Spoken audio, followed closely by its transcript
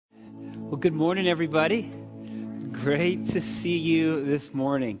Well, good morning, everybody. Great to see you this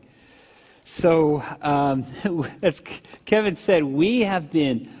morning. So, as Kevin said, we have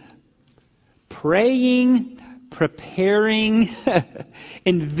been praying, preparing,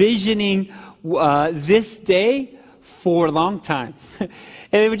 envisioning this day for a long time. And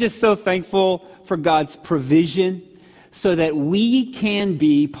we're just so thankful for God's provision so that we can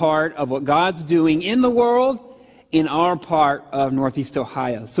be part of what God's doing in the world in our part of Northeast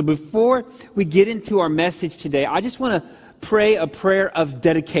Ohio. So before we get into our message today, I just want to pray a prayer of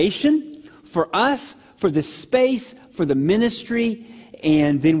dedication for us, for the space, for the ministry,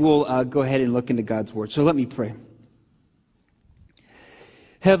 and then we'll go ahead and look into God's Word. So let me pray.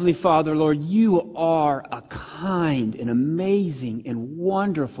 Heavenly Father, Lord, you are a kind and amazing and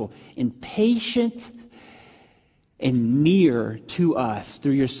wonderful and patient and near to us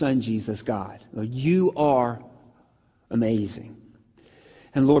through your Son, Jesus, God. Lord, you are amazing.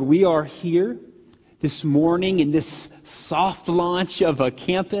 And Lord, we are here this morning in this soft launch of a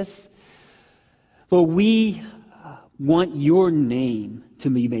campus. Lord, we want your name to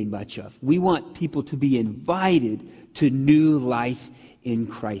be made much of. We want people to be invited to new life in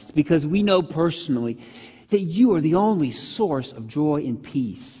Christ because we know personally that you are the only source of joy and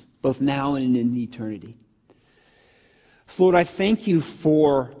peace, both now and in eternity. So Lord, I thank you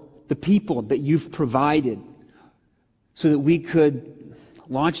for the people that you've provided so that we could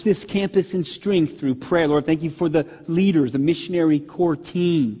launch this campus in strength through prayer. Lord, thank you for the leaders, the missionary core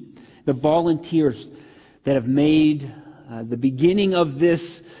team, the volunteers that have made the beginning of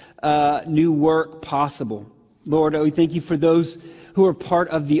this new work possible. Lord, we thank you for those who are part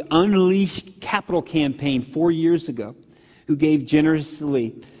of the Unleashed Capital campaign 4 years ago, who gave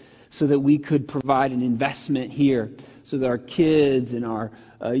generously so that we could provide an investment here, so that our kids and our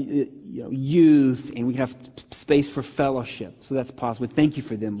youth, and we can have space for fellowship. So that's possible. Thank you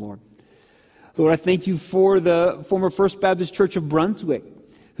for them, Lord. Lord, I thank you for the former First Baptist Church of Brunswick,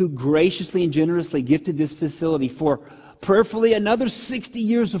 who graciously and generously gifted this facility for prayerfully another 60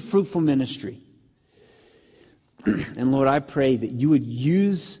 years of fruitful ministry. And Lord, I pray that you would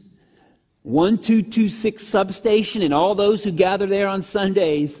use 1226 substation and all those who gather there on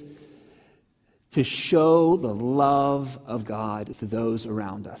Sundays to show the love of God to those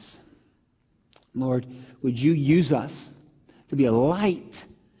around us. Lord, would you use us to be a light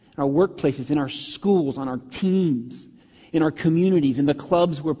in our workplaces, in our schools, on our teams, in our communities, in the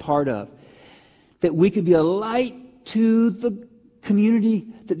clubs we're part of, that we could be a light to the community,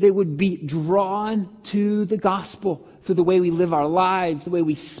 that they would be drawn to the gospel through the way we live our lives, the way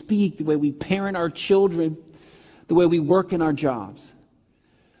we speak, the way we parent our children, the way we work in our jobs.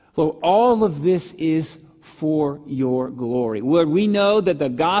 Lord, all of this is for your glory. Lord, we know that the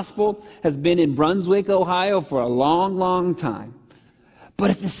gospel has been in Brunswick, Ohio for a long, long time. But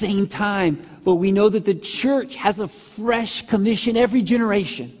at the same time, Lord, we know that the church has a fresh commission every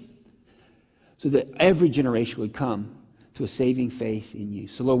generation, so that every generation would come to a saving faith in you.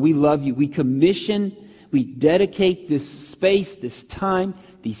 So Lord, we love you. We commission, we dedicate this space, this time,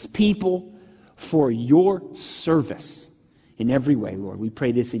 these people for your service in every way, Lord. We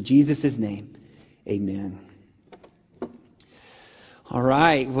pray this in Jesus' name. Amen. All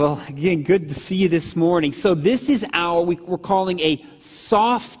right. Well, again, good to see you this morning. So this is we're calling a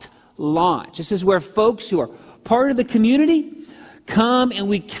soft launch. This is where folks who are part of the community come and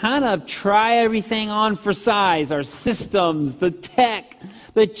we kind of try everything on for size, our systems, the tech,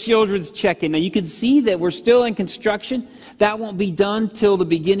 the children's check-in. Now you can see that we're still in construction. That won't be done till the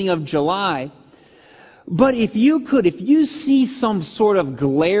beginning of July. But if you see some sort of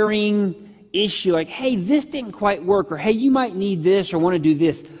glaring issue, like, hey, this didn't quite work, or hey, you might need this or want to do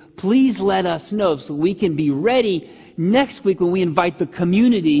this, please let us know so we can be ready next week when we invite the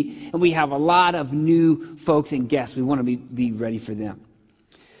community and we have a lot of new folks and guests. We want to be ready for them.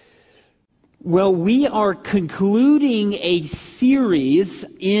 Well, we are concluding a series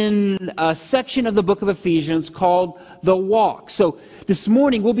in a section of the book of Ephesians called The Walk. So this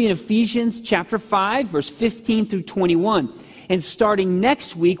morning we'll be in Ephesians chapter 5, verse 15 through 21. And starting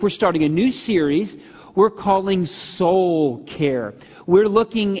next week, we're starting a new series we're calling Soul Care. We're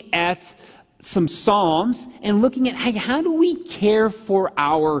looking at some Psalms and looking at, hey, how do we care for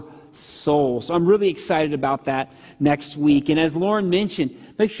our soul? So I'm really excited about that next week. And as Lauren mentioned,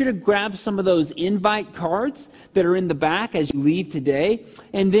 make sure to grab some of those invite cards that are in the back as you leave today.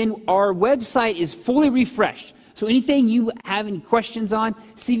 And then our website is fully refreshed. So anything you have any questions on,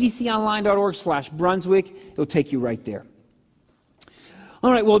 cvconline.org/Brunswick, it'll take you right there.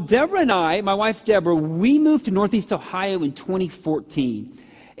 All right, well, Deborah and I, my wife Deborah, we moved to Northeast Ohio in 2014.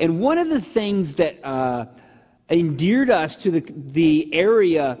 And one of the things that endeared us to the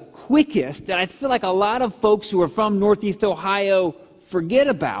area quickest, that I feel like a lot of folks who are from Northeast Ohio forget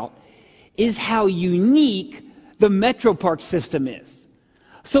about, is how unique the Metro Park system is.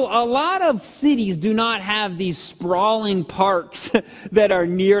 So a lot of cities do not have these sprawling parks that are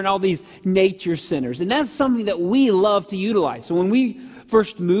near and all these nature centers. And that's something that we love to utilize. So when we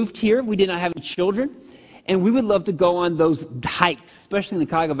first moved here, we did not have any children. And we would love to go on those hikes, especially in the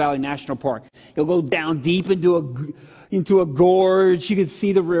Cuyahoga Valley National Park. You'll go down deep into a gorge. You could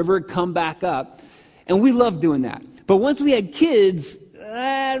see the river, come back up. And we love doing that. But once we had kids,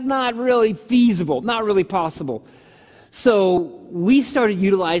 that's not really feasible, not really possible. So we started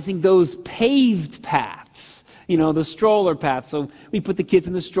utilizing those paved paths, the stroller path. So we put the kids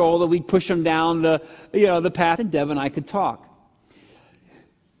in the stroller, we'd push them down the path, and Deb and I could talk.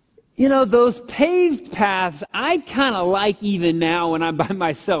 Those paved paths, I kind of like even now when I'm by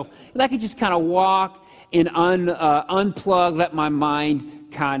myself. I could just kind of walk and unplug, let my mind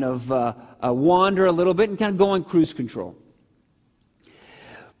kind of wander a little bit and kind of go on cruise control.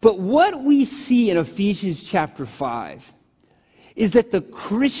 But what we see in Ephesians chapter 5 is that the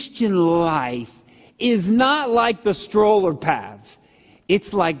Christian life is not like the stroller paths.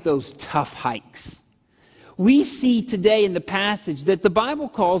 It's like those tough hikes. We see today in the passage that the Bible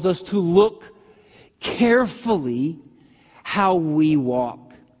calls us to look carefully how we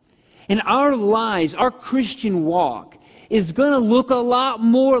walk. And our lives, our Christian walk, is going to look a lot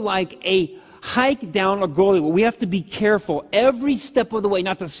more like a hike down a gully where we have to be careful every step of the way,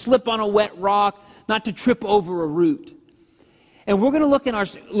 not to slip on a wet rock, not to trip over a root. And we're going to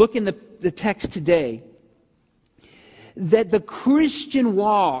look in the text today that the Christian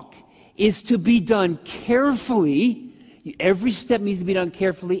walk is to be done carefully. Every step needs to be done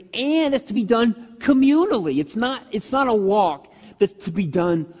carefully, and it's to be done communally. It's not a walk that's to be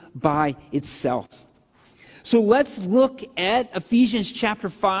done by itself. So let's look at Ephesians chapter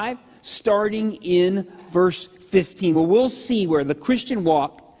 5, starting in verse 15. Well, we'll see where the Christian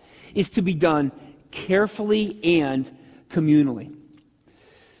walk is to be done carefully and communally.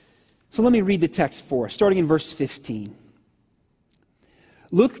 So let me read the text for us, starting in verse 15.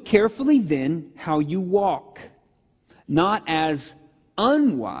 Look carefully then how you walk, not as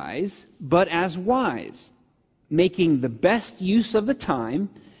unwise, but as wise, making the best use of the time,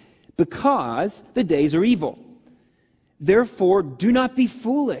 because the days are evil. Therefore, do not be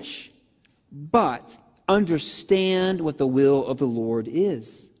foolish, but understand what the will of the Lord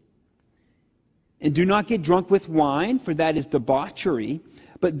is. And do not get drunk with wine, for that is debauchery,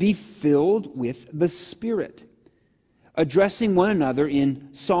 but be filled with the Spirit, addressing one another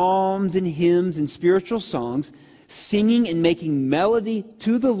in psalms and hymns and spiritual songs, singing and making melody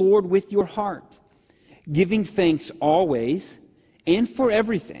to the Lord with your heart, giving thanks always and for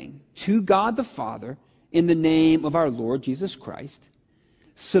everything to God the Father in the name of our Lord Jesus Christ,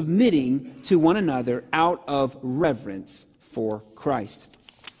 submitting to one another out of reverence for Christ.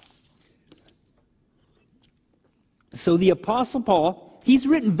 So the Apostle Paul, he's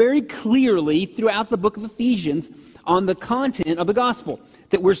written very clearly throughout the book of Ephesians on the content of the gospel,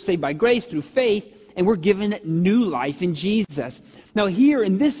 that we're saved by grace through faith, and we're given new life in Jesus. Now here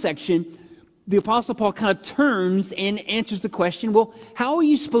in this section, the Apostle Paul kind of turns and answers the question, well, how are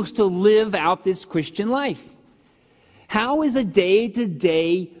you supposed to live out this Christian life? How is a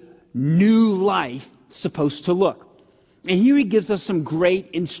day-to-day new life supposed to look? And here he gives us some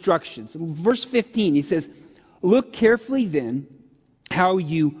great instructions. Verse 15, he says, look carefully then how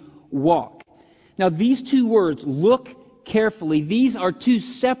you walk. Now these two words, look carefully, these are two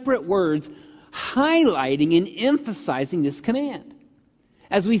separate words highlighting and emphasizing this command.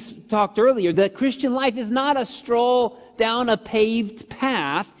 As we talked earlier, the Christian life is not a stroll down a paved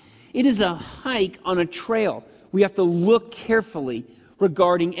path. It is a hike on a trail. We have to look carefully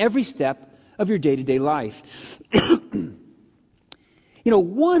regarding every step of your day-to-day life.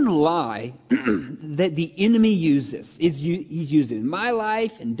 One lie that the enemy uses, he's used it in my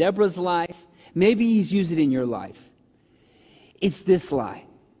life, in Deborah's life, maybe he's used it in your life. It's this lie.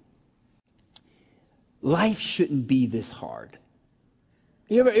 Life shouldn't be this hard.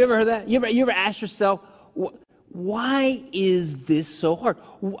 You ever heard that? You ever ask yourself, why is this so hard?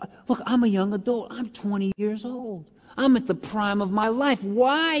 Look, I'm a young adult. I'm 20 years old. I'm at the prime of my life.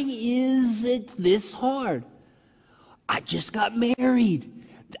 Why is it this hard? I just got married.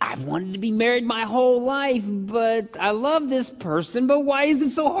 I've wanted to be married my whole life, but I love this person. But why is it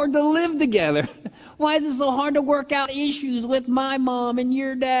so hard to live together? Why is it so hard to work out issues with my mom and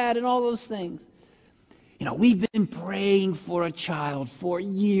your dad and all those things? We've been praying for a child for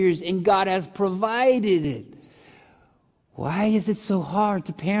years, and God has provided it. why is it so hard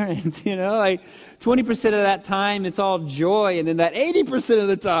to parent? Like 20% of that time it's all joy, and then that 80% of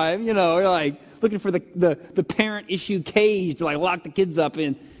the time, you're like looking for the parent issue cage to like lock the kids up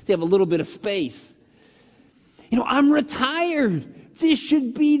in to have a little bit of space. I'm retired. This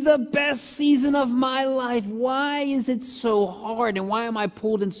should be the best season of my life. Why is it so hard? And why am I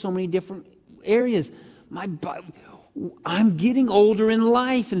pulled in so many different areas? I'm getting older in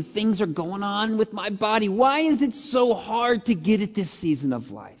life and things are going on with my body. Why is it so hard to get at this season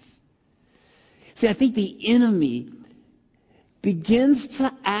of life? See, I think the enemy begins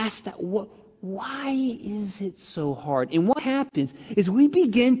to ask that, why is it so hard? And what happens is we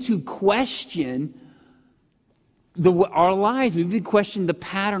begin to question our lives. We begin to question the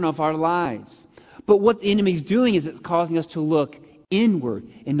pattern of our lives. But what the enemy is doing is it's causing us to look inward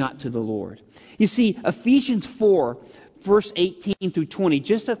and not to the Lord. You see, Ephesians 4, verse 18 through 20,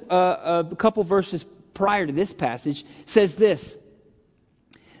 just a couple verses prior to this passage, says this: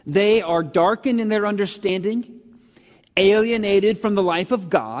 they are darkened in their understanding, alienated from the life of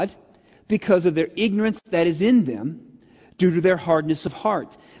God because of their ignorance that is in them due to their hardness of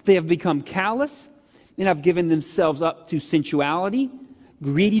heart. They have become callous and have given themselves up to sensuality,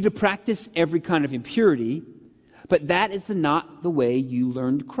 greedy to practice every kind of impurity. But that is not the way you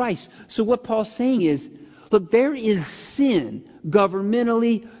learned Christ. So what Paul's saying is, look, there is sin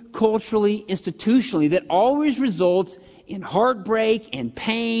governmentally, culturally, institutionally that always results in heartbreak and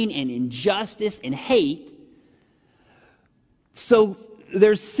pain and injustice and hate. So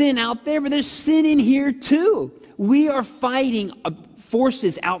there's sin out there, but there's sin in here too. We are fighting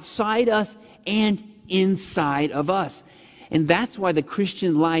forces outside us and inside of us. And that's why the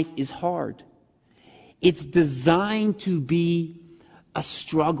Christian life is hard. It's designed to be a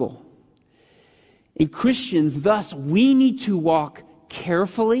struggle. And Christians, thus, we need to walk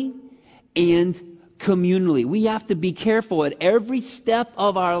carefully and communally. We have to be careful at every step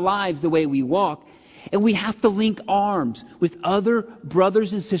of our lives the way we walk. And we have to link arms with other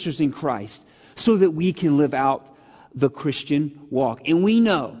brothers and sisters in Christ so that we can live out the Christian walk. And we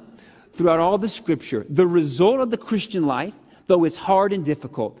know throughout all the Scripture, the result of the Christian life, though it's hard and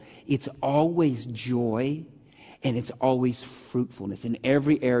difficult, it's always joy and it's always fruitfulness in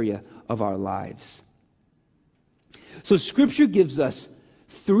every area of our lives. So Scripture gives us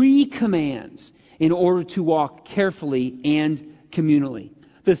 3 commands in order to walk carefully and communally.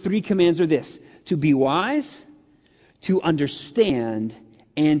 The 3 commands are this: to be wise, to understand,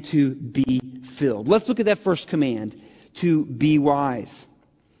 and to be filled. Let's look at that first command, to be wise.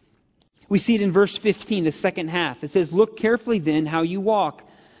 We see it in verse 15, the second half. It says, look carefully then how you walk,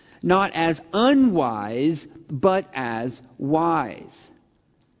 not as unwise, but as wise.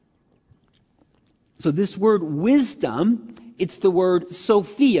 So this word wisdom, it's the word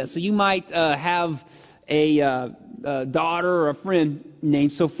Sophia. So you might have a daughter or a friend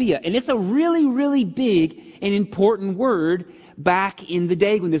named Sophia. And it's a really, really big and important word back in the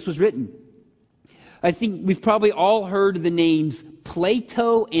day when this was written. I think we've probably all heard the names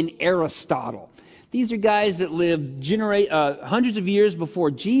Plato and Aristotle. These are guys that lived hundreds of years before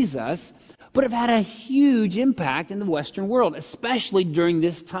Jesus, but have had a huge impact in the Western world, especially during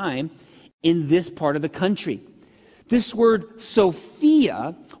this time in this part of the country. This word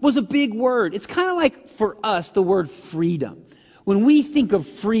Sophia was a big word. It's kind of like for us the word freedom. When we think of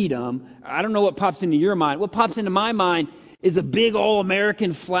freedom, I don't know what pops into your mind. What pops into my mind is a big old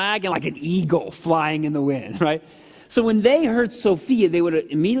American flag and like an eagle flying in the wind, right? So when they heard Sophia, they would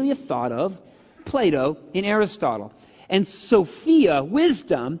immediately have thought of Plato and Aristotle. And Sophia,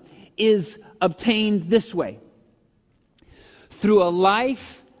 wisdom, is obtained this way: through a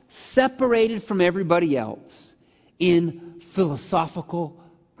life separated from everybody else in philosophical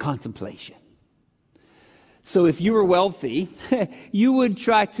contemplation. So if you were wealthy, you would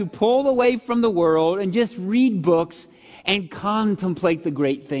try to pull away from the world and just read books and contemplate the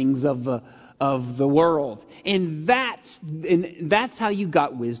great things of the world. And that's how you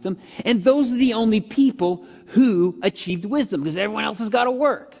got wisdom. And those are the only people who achieved wisdom, because everyone else has got to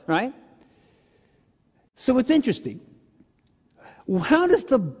work, right? So it's interesting. How does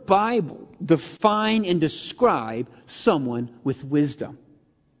the Bible define and describe someone with wisdom?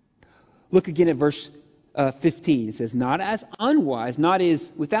 Look again at verse 15. It says, not as unwise, not as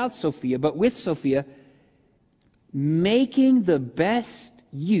without Sophia, but with Sophia, making the best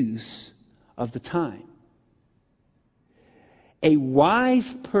use of the time. A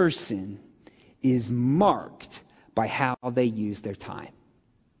wise person is marked by how they use their time.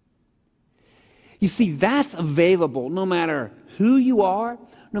 You see, that's available no matter who you are,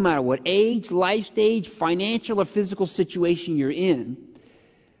 no matter what age, life stage, financial or physical situation you're in.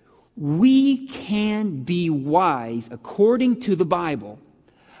 We can be wise according to the Bible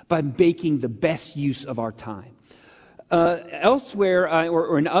by making the best use of our time. Elsewhere,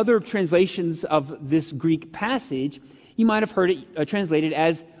 or in other translations of this Greek passage, you might have heard it translated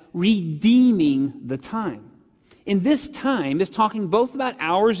as redeeming the time. In this time, it's talking both about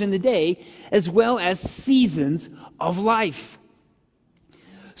hours in the day as well as seasons of life.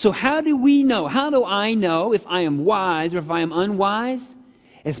 So how do we know? How do I know if I am wise or if I am unwise?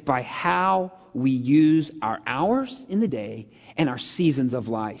 It's by how we use our hours in the day and our seasons of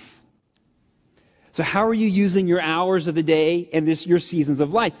life. So how are you using your hours of the day and your seasons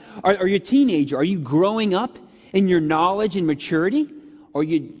of life? Are you a teenager? Are you growing up in your knowledge and maturity? Or are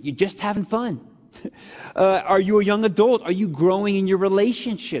you just having fun? Are you a young adult? Are you growing in your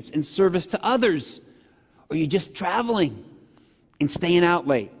relationships and service to others? Or are you just traveling and staying out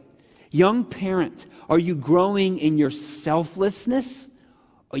late? Young parent, are you growing in your selflessness?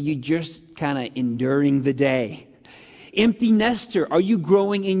 Or are you just kind of enduring the day? Empty nester, are you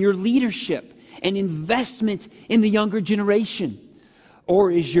growing in your leadership and investment in the younger generation? Or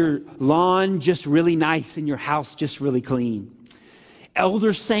is your lawn just really nice and your house just really clean?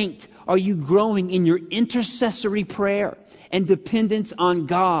 Elder saint, are you growing in your intercessory prayer and dependence on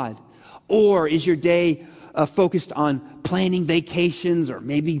God? Or is your day focused on planning vacations or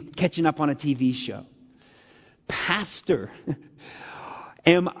maybe catching up on a TV show? Pastor,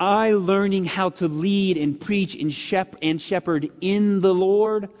 am I learning how to lead and preach and shepherd in the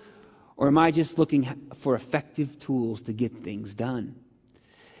Lord? Or am I just looking for effective tools to get things done?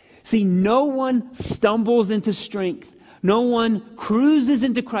 See, no one stumbles into strength. No one cruises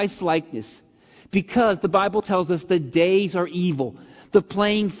into Christ's likeness, because the Bible tells us the days are evil. The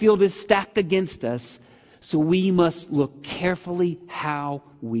playing field is stacked against us. So we must look carefully how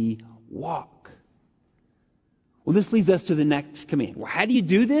we walk. Well, this leads us to the next command. Well, how do you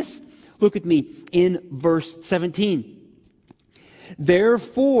do this? Look at me in verse 17.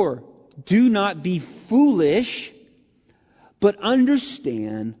 Therefore, do not be foolish, but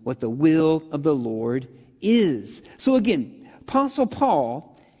understand what the will of the Lord is. So again, Apostle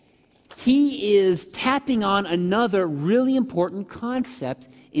Paul, he is tapping on another really important concept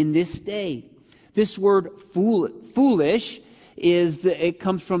in this day. This word foolish it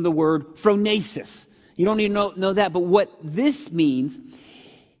comes from the word phronesis. You don't even know that, but what this means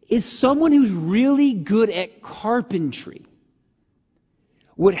is someone who's really good at carpentry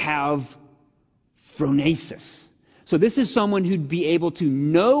would have phronesis. So this is someone who'd be able to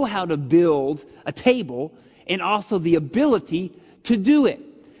know how to build a table and also the ability to do it.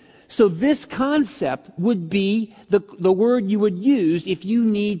 So this concept would be the word you would use if you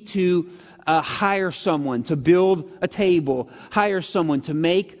need to hire someone to build a table, hire someone to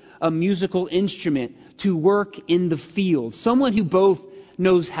make a musical instrument, to work in the field. Someone who both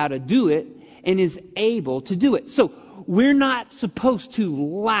knows how to do it and is able to do it. So we're not supposed to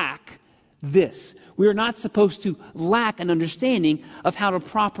lack this. We are not supposed to lack an understanding of how to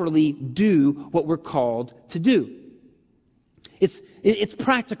properly do what we're called to do. It's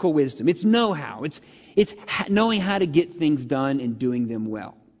practical wisdom. It's know-how. It's knowing how to get things done and doing them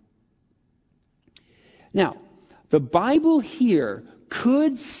well. Now, the Bible here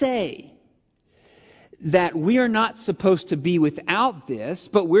could say that we are not supposed to be without this,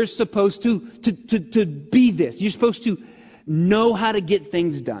 but we're supposed to be this. You're supposed to know how to get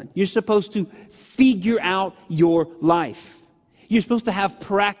things done. You're supposed to figure out your life. You're supposed to have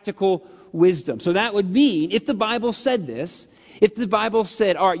practical wisdom. So that would mean, if the Bible said this, if the Bible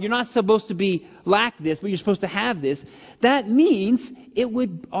said, all right, you're not supposed to lack this, but you're supposed to have this, that means it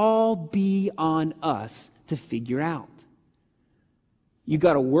would all be on us to figure out. You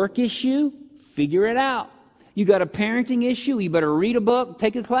got a work issue? Figure it out. You got a parenting issue? You better read a book,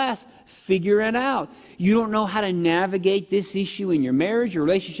 take a class, figure it out. You don't know how to navigate this issue in your marriage, your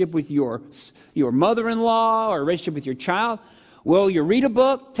relationship with your mother-in-law, or relationship with your child? Well, you read a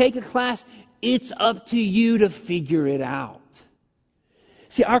book, take a class. It's up to you to figure it out.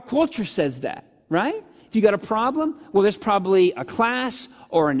 See, our culture says that, right? If you got a problem, well, there's probably a class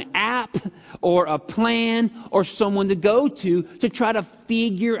or an app or a plan or someone to go to try to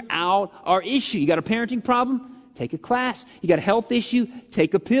figure out our issue. You got a parenting problem? Take a class. You got a health issue?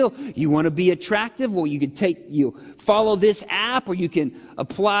 Take a pill. You want to be attractive? Well, you follow this app, or you can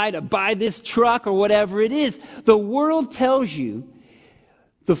apply to buy this truck or whatever it is. The world tells you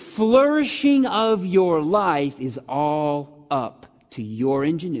the flourishing of your life is all up to your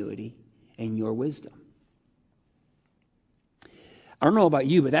ingenuity and your wisdom. I don't know about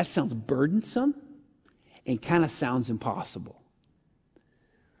you, but that sounds burdensome and kind of sounds impossible.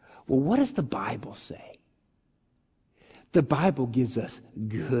 Well, what does the Bible say? The Bible gives us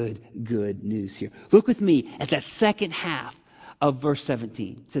good news here. Look with me at the second half of verse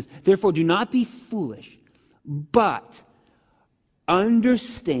 17. It says, therefore do not be foolish, but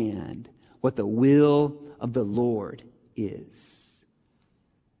understand what the will of the Lord is.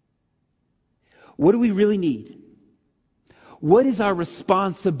 What do we really need? What is our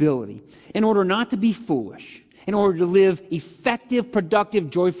responsibility in order not to be foolish, in order to live effective, productive,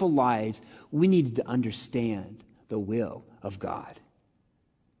 joyful lives? We need to understand the will of God.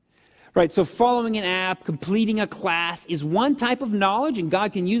 Right, so following an app, completing a class is one type of knowledge, and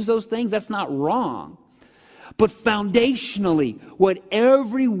God can use those things. That's not wrong. But foundationally, what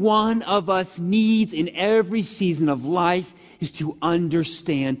every one of us needs in every season of life is to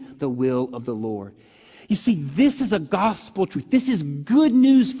understand the will of the Lord. You see, this is a gospel truth. This is good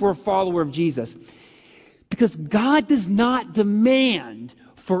news for a follower of Jesus. Because God does not demand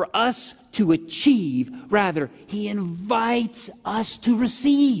for us to achieve. Rather, He invites us to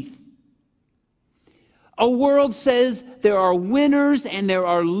receive. A world says there are winners and there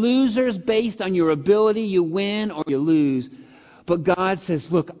are losers based on your ability. You win or you lose. But God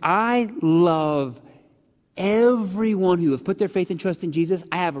says, look, I love everyone who has put their faith and trust in Jesus.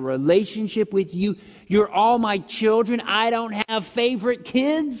 I have a relationship with you. You're all my children. I don't have favorite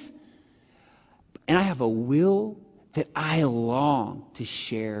kids. And I have a will that I long to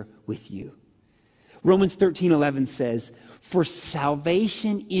share with you. Romans 13:11 says, for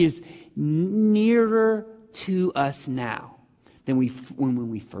salvation is nearer to us now than when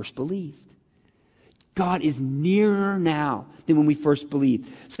we first believed. God is nearer now than when we first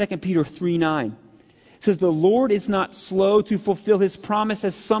believed. 2 Peter 3:9 says, the Lord is not slow to fulfill His promise,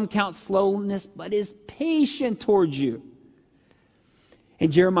 as some count slowness, but is patient towards you.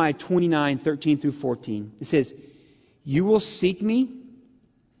 In Jeremiah 29:13 through 14, it says, you will seek me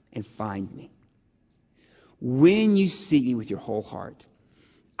and find me. When you seek me with your whole heart,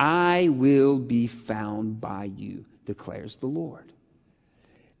 I will be found by you, declares the Lord.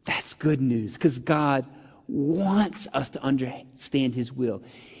 That's good news, because God wants us to understand His will.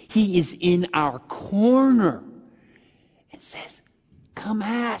 He is in our corner and says, come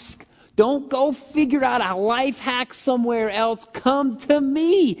ask. Don't go figure out a life hack somewhere else. Come to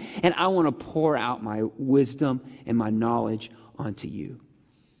me, and I want to pour out my wisdom and my knowledge onto you.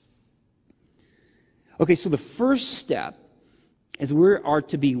 Okay, so the first step is we are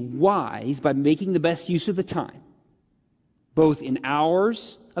to be wise by making the best use of the time, both in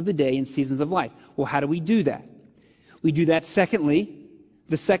hours of the day and seasons of life. Well, how do we do that? We do that, secondly,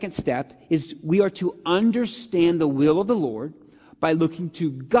 the second step is we are to understand the will of the Lord by looking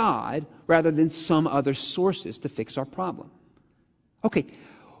to God rather than some other sources to fix our problem. Okay,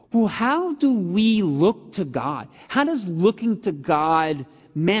 well, how do we look to God? How does looking to God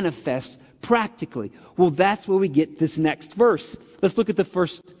manifest practically? Well, that's where we get this next verse. Let's look at the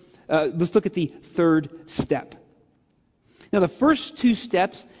third step. Now, the first two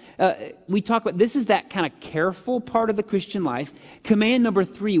steps, we talk about, this is that kind of careful part of the Christian life. Command number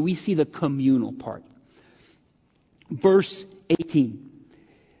 3, we see the communal part. Verse 18.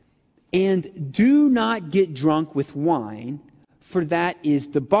 And do not get drunk with wine, for that is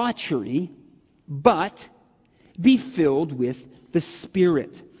debauchery, but be filled with the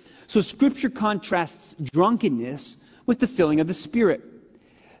Spirit. So Scripture contrasts drunkenness with the filling of the Spirit.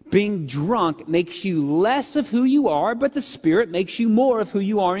 Being drunk makes you less of who you are, but the Spirit makes you more of who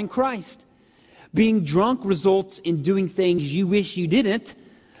you are in Christ. Being drunk results in doing things you wish you didn't,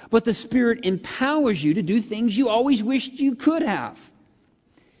 but the Spirit empowers you to do things you always wished you could have.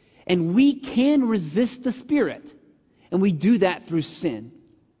 And we can resist the Spirit, and we do that through sin.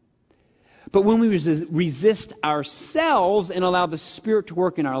 But when we resist ourselves and allow the Spirit to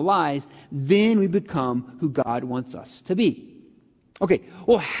work in our lives, then we become who God wants us to be. Okay,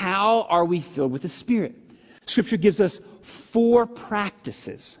 well, how are we filled with the Spirit? Scripture gives us 4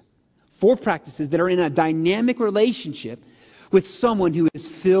 practices that are in a dynamic relationship with someone who is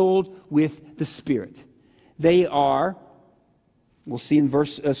filled with the Spirit. They are, we'll see in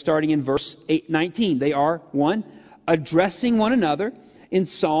starting in verse 19. They are, 1, addressing one another in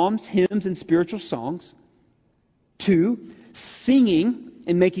psalms, hymns, and spiritual songs. 2, singing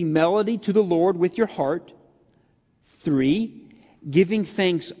and making melody to the Lord with your heart. 3, giving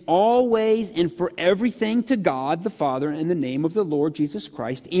thanks always and for everything to God the Father in the name of the Lord Jesus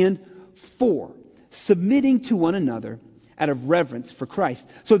Christ. And 4, submitting to one another out of reverence for Christ.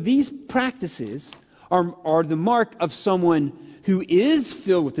 So these practices are the mark of someone who is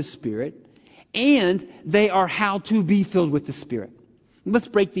filled with the Spirit, and they are how to be filled with the Spirit. Let's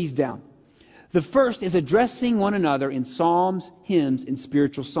break these down. The first is addressing one another in psalms, hymns, and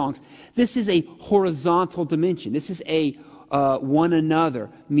spiritual songs. This is a horizontal dimension. This is a one another,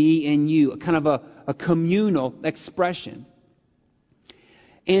 me and you, kind of a communal expression.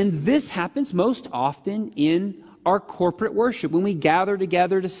 And this happens most often in our corporate worship, when we gather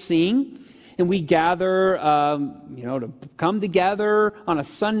together to sing, and we gather, to come together on a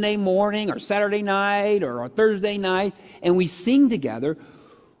Sunday morning or Saturday night or a Thursday night, and we sing together.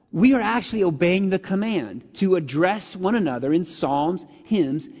 We are actually obeying the command to address one another in psalms,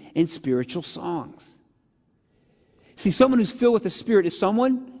 hymns, and spiritual songs. See, someone who's filled with the Spirit is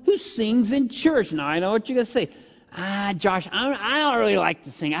someone who sings in church. Now, I know what you're going to say. Josh, I don't really like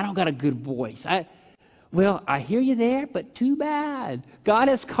to sing. I don't got a good voice. Well, I hear you there, but too bad. God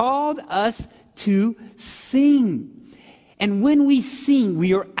has called us to sing. And when we sing,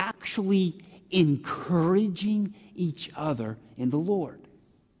 we are actually encouraging each other in the Lord.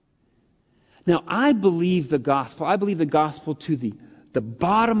 Now, I believe the gospel. I believe the gospel to the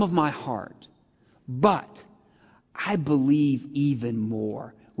bottom of my heart. But I believe even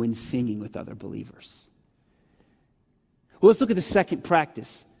more when singing with other believers. Well, let's look at the second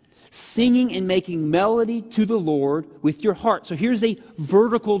practice. Singing and making melody to the Lord with your heart. So here's a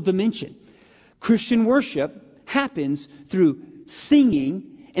vertical dimension. Christian worship happens through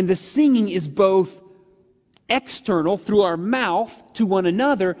singing, and the singing is both external through our mouth to one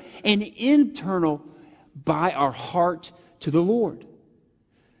another and internal by our heart to the Lord.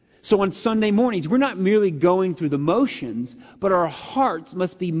 So on Sunday mornings, we're not merely going through the motions, but our hearts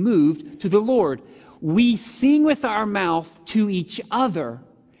must be moved to the Lord. We sing with our mouth to each other,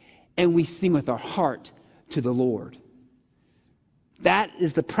 and we sing with our heart to the Lord. That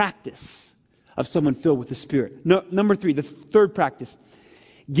is the practice of someone filled with the Spirit. Number 3, the third practice.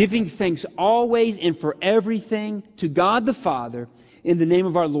 Giving thanks always and for everything to God the Father in the name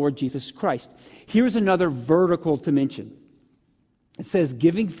of our Lord Jesus Christ. Here's another vertical dimension. It says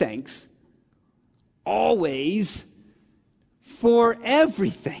giving thanks always for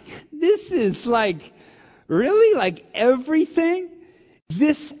everything. This is really like everything?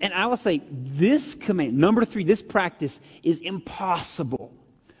 This, and I will say, this command, number 3, this practice is impossible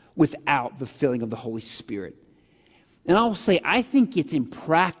without the filling of the Holy Spirit. And I will say, I think it's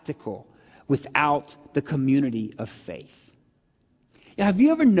impractical without the community of faith. Now, have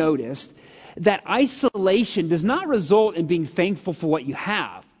you ever noticed that isolation does not result in being thankful for what you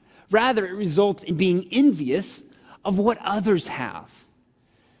have? Rather, it results in being envious of what others have.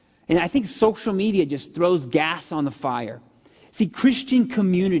 And I think social media just throws gas on the fire. See, Christian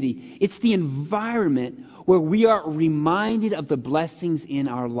community, it's the environment where we are reminded of the blessings in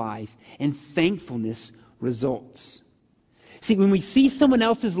our life, and thankfulness results. See, when we see someone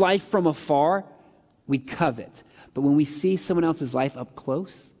else's life from afar, we covet. But when we see someone else's life up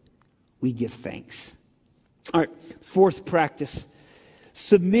close, we give thanks. All right, fourth practice.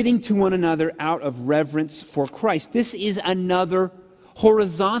 Submitting to one another out of reverence for Christ. This is another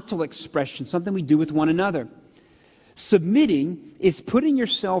horizontal expression, something we do with one another. Submitting is putting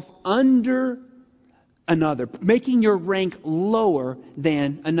yourself under another, making your rank lower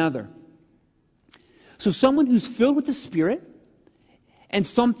than another. So someone who's filled with the Spirit, and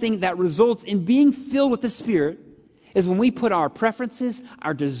something that results in being filled with the Spirit, is when we put our preferences,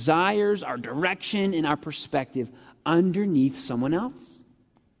 our desires, our direction, and our perspective underneath someone else.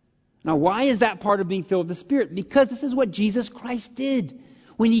 Now, why is that part of being filled with the Spirit? Because this is what Jesus Christ did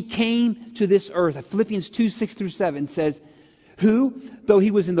when He came to this earth. Philippians 2:6-7 says, who, though He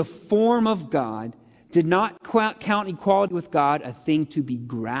was in the form of God, did not count equality with God a thing to be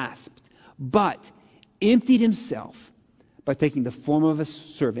grasped, but emptied Himself by taking the form of a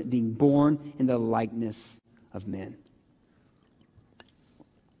servant, being born in the likeness of men.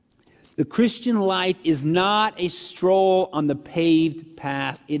 The Christian life is not a stroll on the paved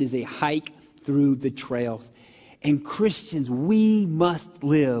path. It is a hike through the trails. And Christians, we must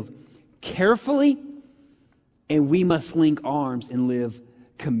live carefully, and we must link arms and live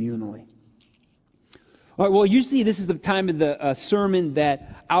communally. All right, well, usually this is the time of the sermon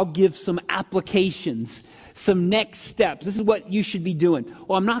that I'll give some applications, some next steps. This is what you should be doing.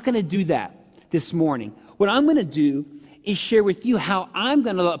 Well, I'm not going to do that this morning. What I'm going to do is share with you how I'm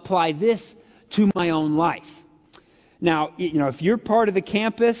going to apply this to my own life. Now, if you're part of the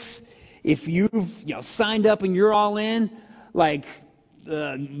campus, if you've signed up and you're all in,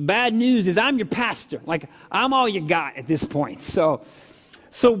 bad news is I'm your pastor. I'm all you got at this point.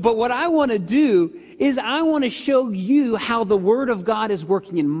 But what I want to do is I want to show you how the Word of God is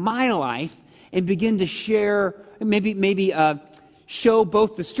working in my life, and begin to share, maybe show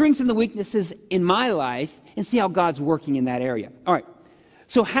both the strengths and the weaknesses in my life, and see how God's working in that area. All right.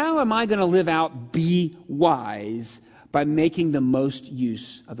 So how am I going to live out be wise by making the most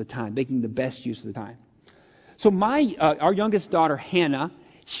use of the time, making the best use of the time? So our youngest daughter, Hannah,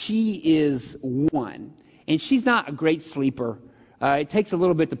 she is 1, and she's not a great sleeper. It takes a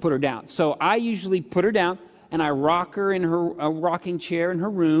little bit to put her down. So I usually put her down, and I rock her in her rocking chair in her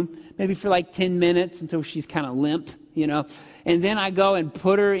room, maybe for like 10 minutes until she's kind of limp, And then I go and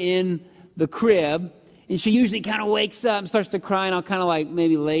put her in the crib, and she usually kind of wakes up and starts to cry, and I'll kind of like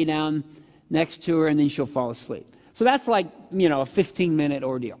maybe lay down next to her, and then she'll fall asleep. So that's like, a 15-minute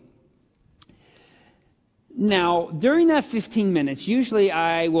ordeal. Now, during that 15 minutes, usually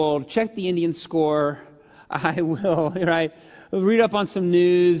I will check the Indian score. I will, read up on some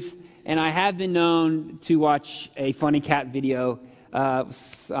news, and I have been known to watch a funny cat video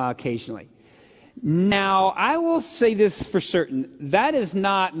occasionally. Now, I will say this for certain. That is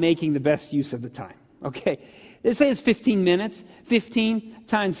not making the best use of the time, okay? Let's say it's 15 minutes. 15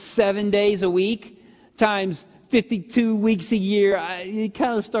 times 7 days a week times 52 weeks a year, you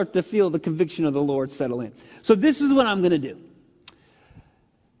kind of start to feel the conviction of the Lord settle in. So this is what I'm going to do.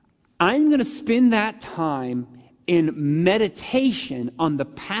 I'm going to spend that time in meditation on the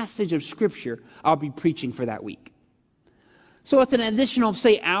passage of Scripture I'll be preaching for that week. So it's an additional,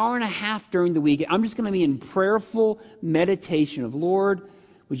 say, hour and a half during the week. I'm just going to be in prayerful meditation of, Lord,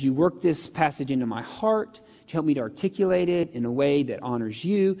 would you work this passage into my heart? Help me to articulate it in a way that honors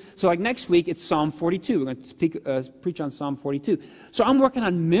you. So like next week, it's Psalm 42. We're going to preach on Psalm 42. So I'm working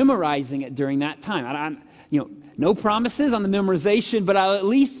on memorizing it during that time. I'm no promises on the memorization, but I'll at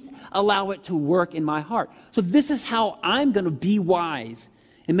least allow it to work in my heart. So this is how I'm going to be wise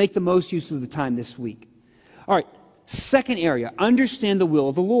and make the most use of the time this week. All right, second area, understand the will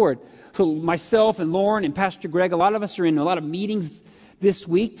of the Lord. So myself and Lauren and Pastor Greg, a lot of us are in a lot of meetings this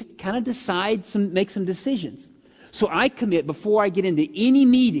week to kind of make some decisions. So I commit, before I get into any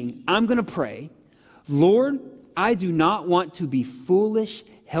meeting, I'm going to pray, Lord, I do not want to be foolish.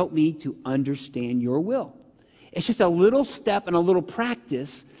 Help me to understand your will. It's just a little step and a little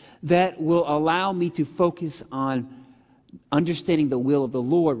practice that will allow me to focus on understanding the will of the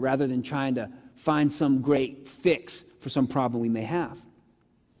Lord rather than trying to find some great fix for some problem we may have.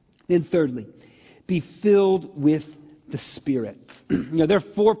 Then thirdly, be filled with the Spirit. There are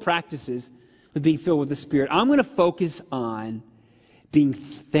 4 practices with being filled with the Spirit. I'm going to focus on being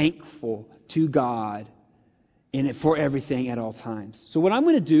thankful to God for everything at all times. So what I'm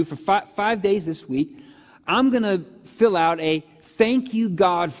going to do for 5 days this week, I'm going to fill out a thank you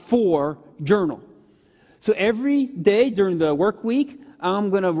God for journal. So every day during the work week, I'm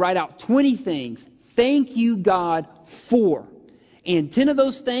going to write out 20 things. Thank you God for. And 10 of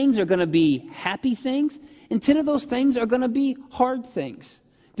those things are going to be happy things. And 10 of those things are going to be hard things.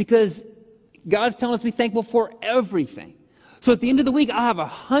 Because God's telling us to be thankful for everything. So at the end of the week, I'll have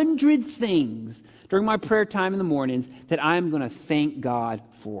 100 things during my prayer time in the mornings that I'm going to thank God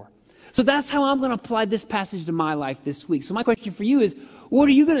for. So that's how I'm going to apply this passage to my life this week. So my question for you is, what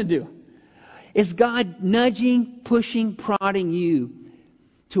are you going to do? Is God nudging, pushing, prodding you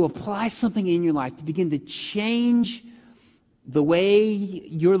to apply something in your life, to begin to change the way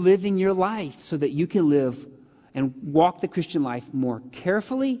you're living your life so that you can live and walk the Christian life more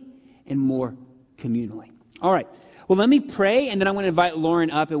carefully and more communally? All right. Well, let me pray, and then I'm going to invite Lauren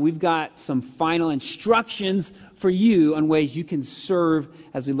up, and we've got some final instructions for you on ways you can serve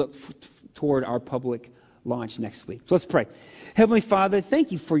as we look toward our public launch next week. So let's pray. Heavenly Father,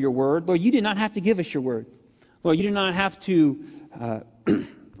 thank you for your word. Lord, you did not have to give us your word. Lord, you did not have to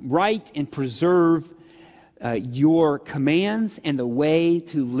write and preserve your commands and the way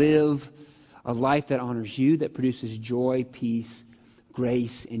to live a life that honors you, that produces joy, peace,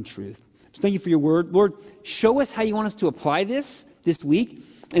 grace, and truth. So thank you for your word. Lord, show us how you want us to apply this week.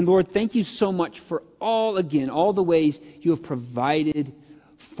 And Lord, thank you so much for all the ways you have provided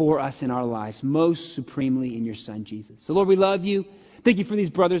for us in our lives, most supremely in your Son, Jesus. So Lord, we love you. Thank you for these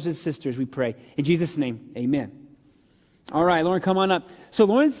brothers and sisters, we pray. In Jesus' name, amen. All right, Lauren, come on up. So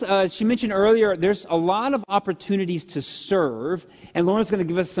Lauren, she mentioned earlier, there's a lot of opportunities to serve, and Lauren's going to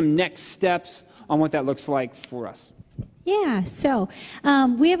give us some next steps on what that looks like for us. Yeah, so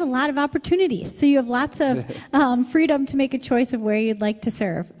we have a lot of opportunities. So you have lots of freedom to make a choice of where you'd like to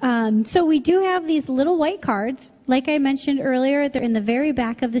serve. So we do have these little white cards. Like I mentioned earlier, they're in the very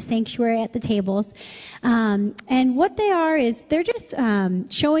back of the sanctuary at the tables. And what they are is they're just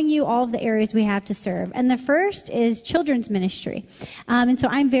showing you all of the areas we have to serve. And the first is children's ministry. And so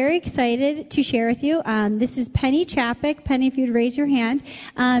I'm very excited to share with you. This is Penny Chapek. Penny, if you'd raise your hand.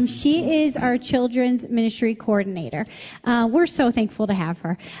 She is our children's ministry coordinator. We're so thankful to have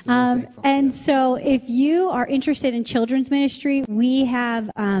her. And so if you are interested in children's ministry, we have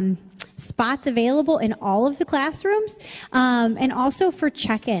spots available in all of the classrooms, and also for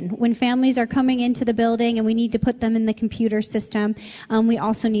check-in. When families are coming into the building and we need to put them in the computer system, we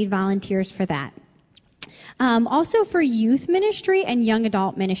also need volunteers for that. Also for youth ministry and young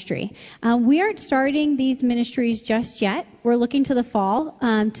adult ministry. We aren't starting these ministries just yet. We're looking to the fall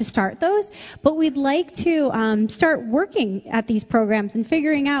to start those, but we'd like to start working at these programs and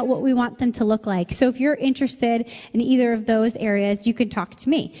figuring out what we want them to look like. So if you're interested in either of those areas, you can talk to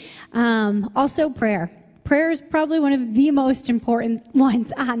me. Also prayer. Prayer is probably one of the most important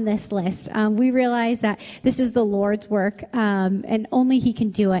ones on this list. We realize that this is the Lord's work, and only He can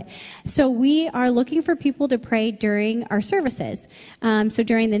do it. So we are looking for people to pray during our services. So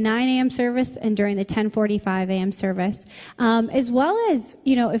during the 9 a.m. service and during the 10:45 a.m. service, as well as,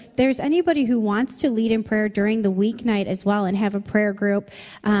 if there's anybody who wants to lead in prayer during the weeknight as well and have a prayer group,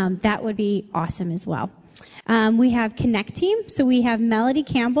 that would be awesome as well. We have Connect Team. So we have Melody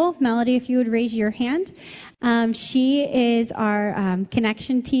Campbell. Melody, if you would raise your hand. She is our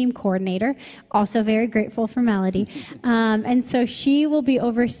Connection Team coordinator. Also very grateful for Melody. And so she will be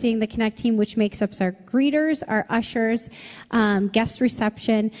overseeing the Connect Team, which makes up our greeters, our ushers, guest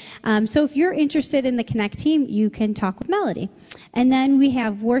reception. So if you're interested in the Connect Team, you can talk with Melody. And then we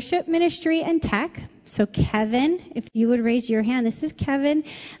have Worship Ministry and Tech. So Kevin, if you would raise your hand, this is Kevin.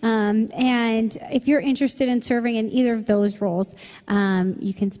 And if you're interested in serving in either of those roles,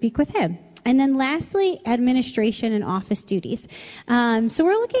 you can speak with him. And then lastly, administration and office duties. So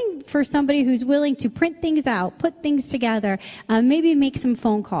we're looking for somebody who's willing to print things out, put things together, maybe make some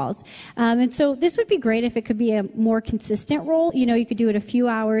phone calls. And so this would be great if it could be a more consistent role. You could do it a few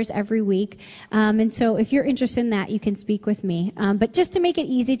hours every week. And so if you're interested in that, you can speak with me. But just to make it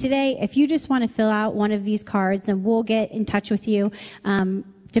easy today, if you just want to fill out one of these cards, and we'll get in touch with you,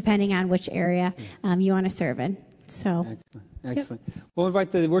 depending on which area you want to serve in. So. Excellent. Yep. We'll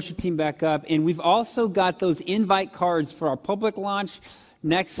invite the worship team back up. And we've also got those invite cards for our public launch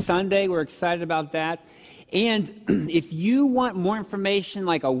next Sunday. We're excited about that. And if you want more information,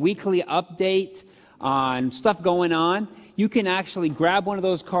 like a weekly update on stuff going on, you can actually grab one of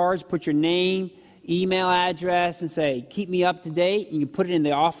those cards, put your name, email address, and say, keep me up to date. You can put it in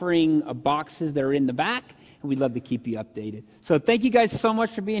the offering boxes that are in the back, and we'd love to keep you updated. So thank you guys so much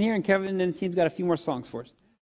for being here. And Kevin and the team's got a few more songs for us.